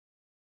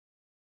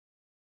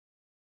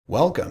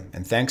Welcome,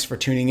 and thanks for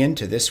tuning in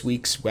to this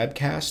week's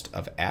webcast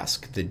of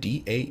Ask the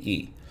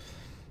DAE.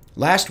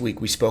 Last week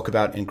we spoke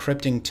about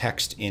encrypting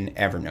text in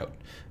Evernote.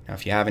 Now,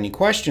 if you have any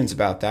questions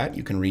about that,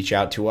 you can reach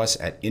out to us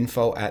at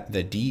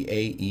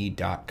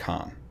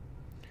info@thedae.com.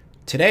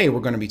 Today we're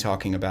going to be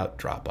talking about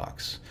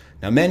Dropbox.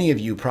 Now, many of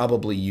you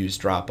probably use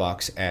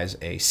Dropbox as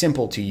a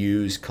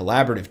simple-to-use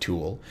collaborative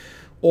tool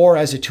or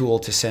as a tool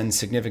to send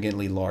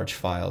significantly large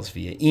files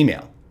via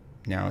email.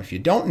 Now, if you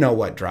don't know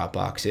what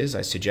Dropbox is,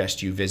 I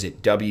suggest you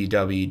visit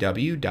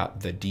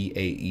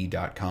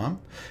www.thedae.com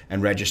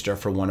and register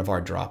for one of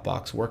our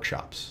Dropbox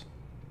workshops.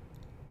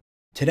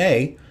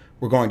 Today,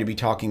 we're going to be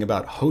talking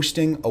about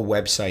hosting a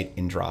website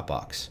in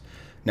Dropbox.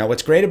 Now,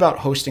 what's great about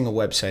hosting a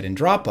website in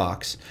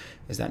Dropbox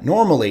is that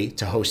normally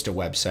to host a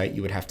website,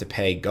 you would have to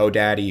pay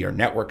GoDaddy or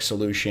Network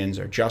Solutions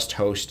or Just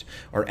Host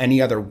or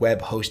any other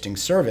web hosting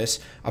service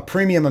a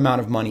premium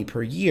amount of money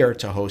per year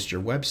to host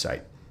your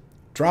website.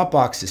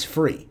 Dropbox is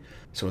free.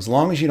 So as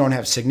long as you don't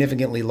have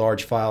significantly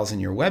large files in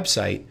your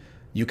website,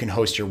 you can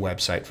host your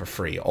website for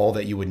free. All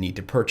that you would need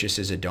to purchase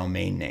is a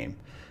domain name.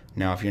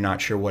 Now, if you're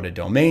not sure what a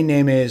domain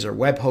name is or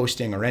web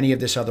hosting or any of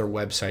this other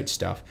website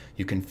stuff,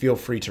 you can feel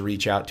free to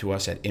reach out to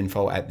us at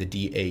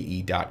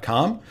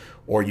info@thedae.com,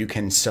 or you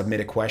can submit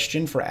a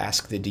question for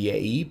Ask the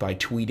DAE by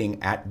tweeting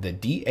at the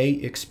DA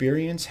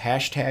Experience,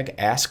 hashtag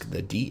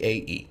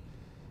AskTheDAE.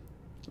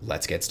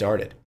 Let's get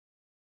started.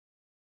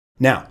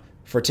 Now,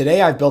 for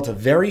today, I've built a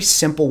very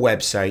simple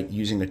website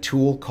using a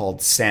tool called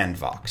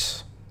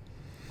Sandbox.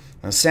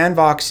 Now,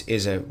 Sandbox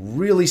is a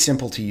really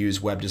simple to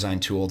use web design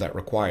tool that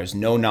requires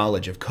no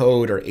knowledge of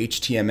code or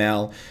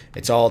HTML.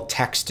 It's all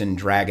text and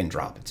drag and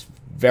drop. It's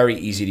very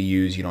easy to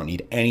use. You don't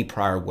need any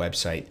prior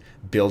website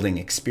building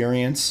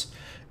experience.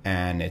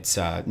 And it's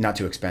not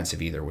too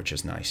expensive either, which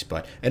is nice.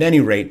 But at any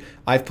rate,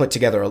 I've put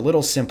together a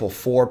little simple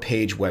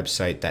 4-page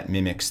website that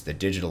mimics the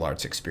Digital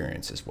Arts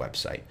Experiences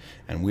website.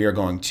 And we are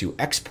going to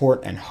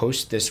export and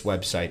host this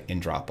website in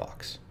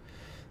Dropbox.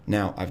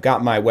 Now, I've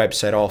got my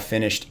website all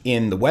finished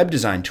in the web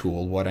design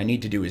tool. What I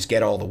need to do is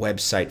get all the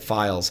website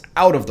files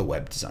out of the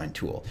web design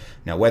tool.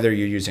 Now, whether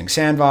you're using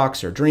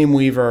Sandbox or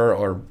Dreamweaver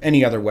or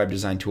any other web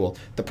design tool,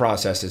 the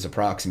process is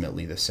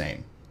approximately the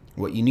same.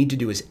 What you need to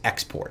do is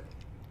export.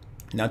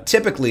 Now,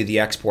 typically the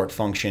export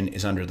function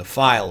is under the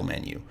File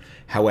menu.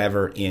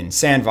 However, in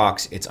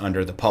Sandbox, it's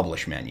under the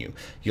Publish menu.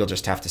 You'll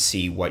just have to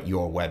see what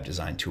your web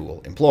design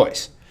tool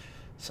employs.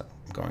 So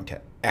I'm going to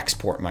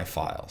export my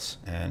files.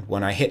 And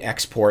when I hit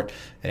export,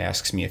 it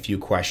asks me a few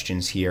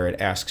questions here.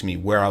 It asks me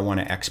where I want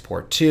to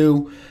export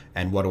to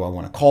and what do I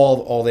want to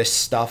call all this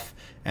stuff,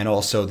 and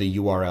also the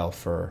URL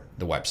for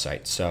the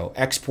website. So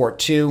export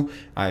to,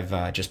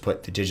 I've just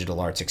put the Digital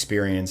Arts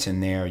Experience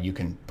in there. You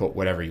can put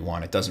whatever you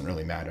want. It doesn't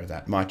really matter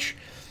that much.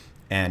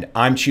 And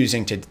I'm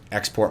choosing to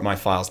export my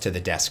files to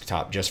the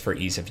desktop just for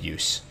ease of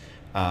use.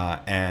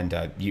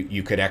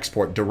 You could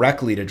export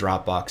directly to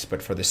Dropbox,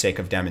 but for the sake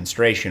of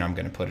demonstration, I'm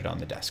going to put it on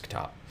the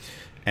desktop.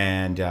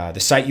 And the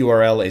site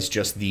URL is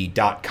just the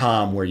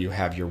 .com where you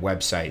have your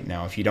website.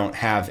 Now, if you don't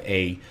have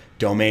a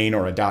domain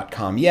or a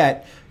 .com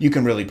yet, you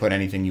can really put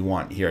anything you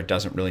want here. It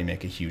doesn't really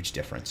make a huge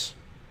difference.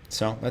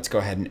 So let's go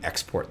ahead and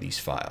export these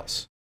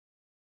files.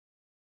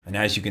 And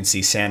as you can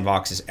see,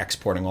 Sandbox is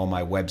exporting all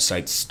my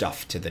website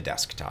stuff to the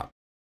desktop.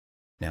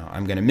 Now,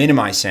 I'm going to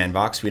minimize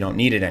Sandbox. We don't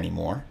need it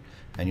anymore.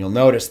 And you'll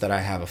notice that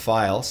I have a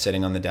file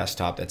sitting on the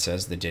desktop that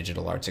says the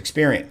Digital Arts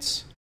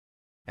Experience.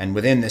 And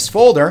within this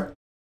folder,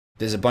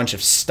 there's a bunch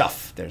of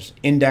stuff. There's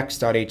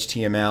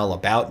index.html,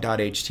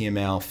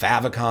 about.html,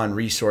 favicon,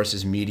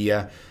 resources,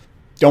 media.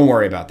 Don't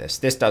worry about this.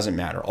 This doesn't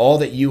matter. All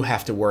that you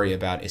have to worry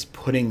about is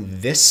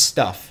putting this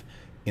stuff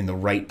in the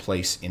right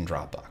place in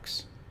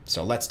Dropbox.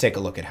 So let's take a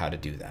look at how to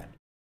do that.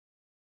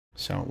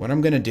 So what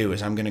I'm going to do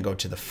is I'm going to go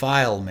to the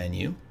File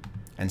menu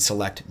and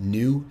select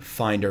New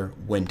Finder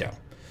Window.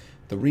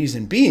 The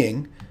reason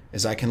being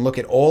is I can look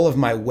at all of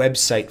my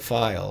website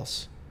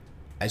files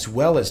as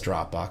well as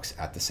Dropbox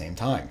at the same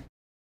time.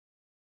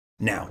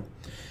 Now,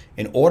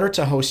 in order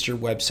to host your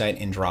website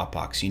in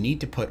Dropbox, you need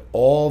to put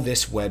all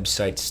this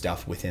website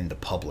stuff within the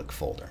public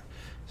folder.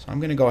 So I'm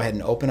going to go ahead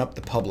and open up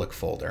the public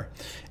folder.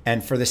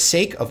 And for the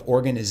sake of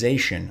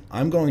organization,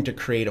 I'm going to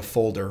create a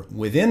folder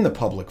within the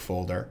public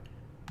folder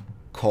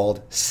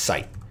called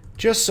Site,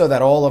 just so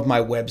that all of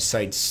my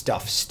website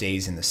stuff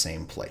stays in the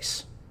same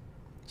place.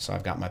 So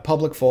I've got my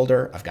public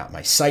folder, I've got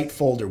my site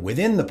folder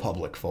within the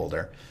public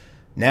folder.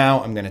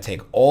 Now I'm going to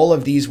take all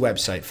of these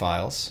website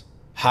files,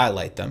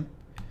 highlight them,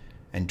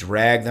 and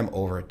drag them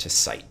over to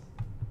Site.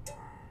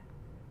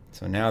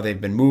 So now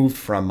they've been moved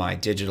from my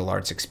Digital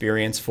Arts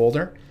Experience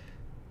folder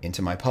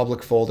into my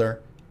public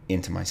folder,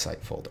 into my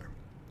site folder.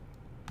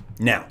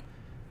 Now,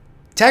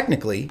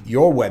 technically,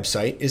 your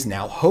website is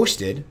now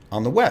hosted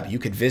on the web. You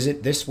could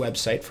visit this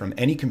website from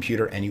any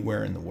computer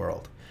anywhere in the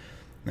world.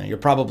 Now, you're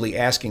probably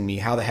asking me,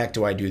 how the heck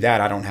do I do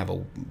that? I don't have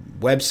a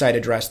website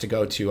address to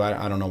go to.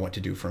 I don't know what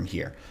to do from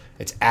here.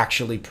 It's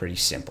actually pretty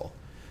simple.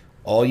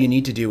 All you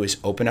need to do is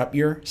open up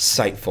your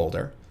site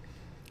folder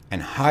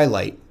and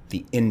highlight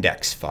the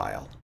index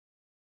file.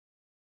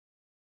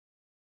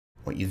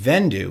 What you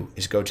then do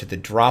is go to the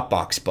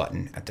Dropbox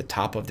button at the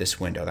top of this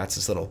window. That's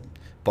this little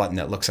button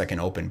that looks like an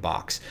open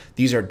box.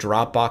 These are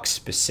Dropbox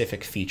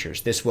specific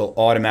features. This will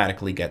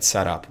automatically get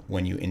set up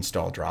when you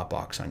install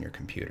Dropbox on your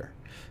computer.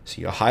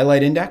 So you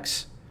highlight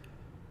index,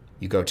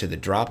 you go to the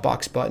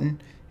Dropbox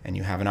button, and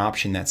you have an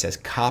option that says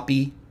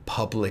copy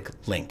public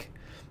link.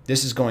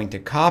 This is going to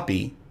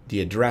copy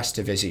the address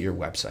to visit your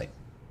website.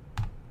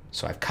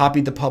 So I've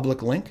copied the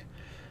public link.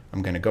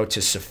 I'm going to go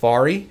to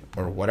Safari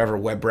or whatever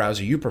web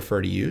browser you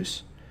prefer to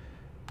use,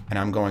 and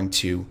I'm going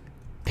to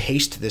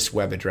paste this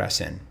web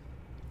address in.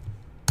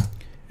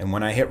 And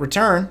when I hit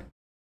return,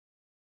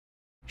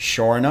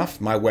 sure enough,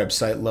 my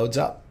website loads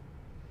up.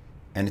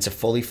 And it's a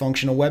fully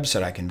functional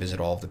website. I can visit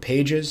all of the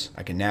pages.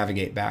 I can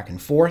navigate back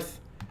and forth.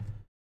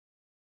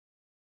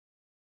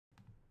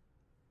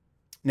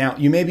 Now,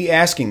 you may be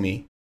asking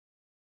me,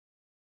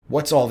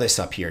 what's all this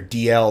up here?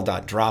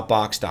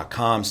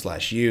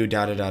 dl.dropbox.com/u,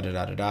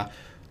 da-da-da-da-da-da-da.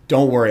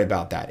 Don't worry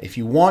about that. If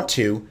you want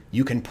to,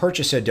 you can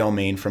purchase a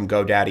domain from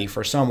GoDaddy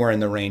for somewhere in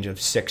the range of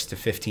 $6 to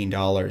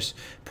 $15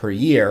 per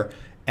year.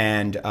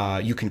 And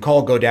you can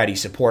call GoDaddy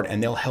support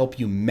and they'll help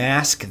you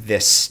mask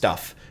this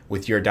stuff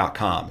with your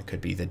 .com. It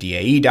could be the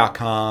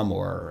DAE.com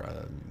or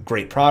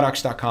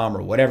greatproducts.com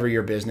or whatever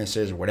your business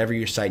is or whatever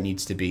your site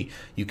needs to be.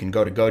 You can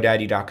go to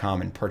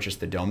GoDaddy.com and purchase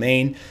the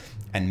domain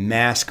and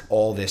mask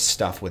all this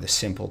stuff with a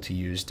simple to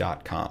use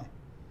 .com.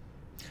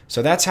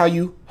 So that's how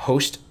you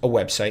host a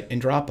website in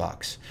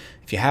Dropbox.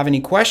 If you have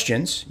any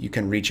questions, you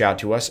can reach out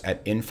to us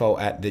at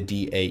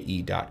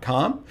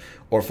info@thedae.com,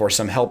 or for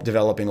some help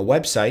developing a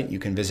website, you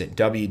can visit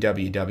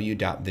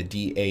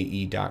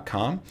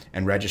www.thedae.com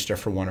and register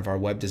for one of our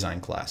web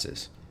design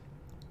classes.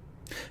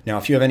 Now,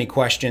 if you have any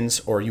questions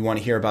or you want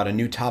to hear about a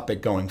new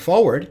topic going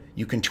forward,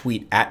 you can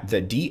tweet at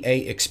the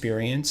DA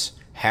Experience,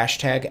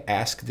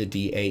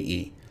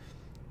 #AskTheDAE.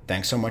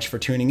 Thanks so much for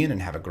tuning in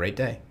and have a great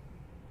day.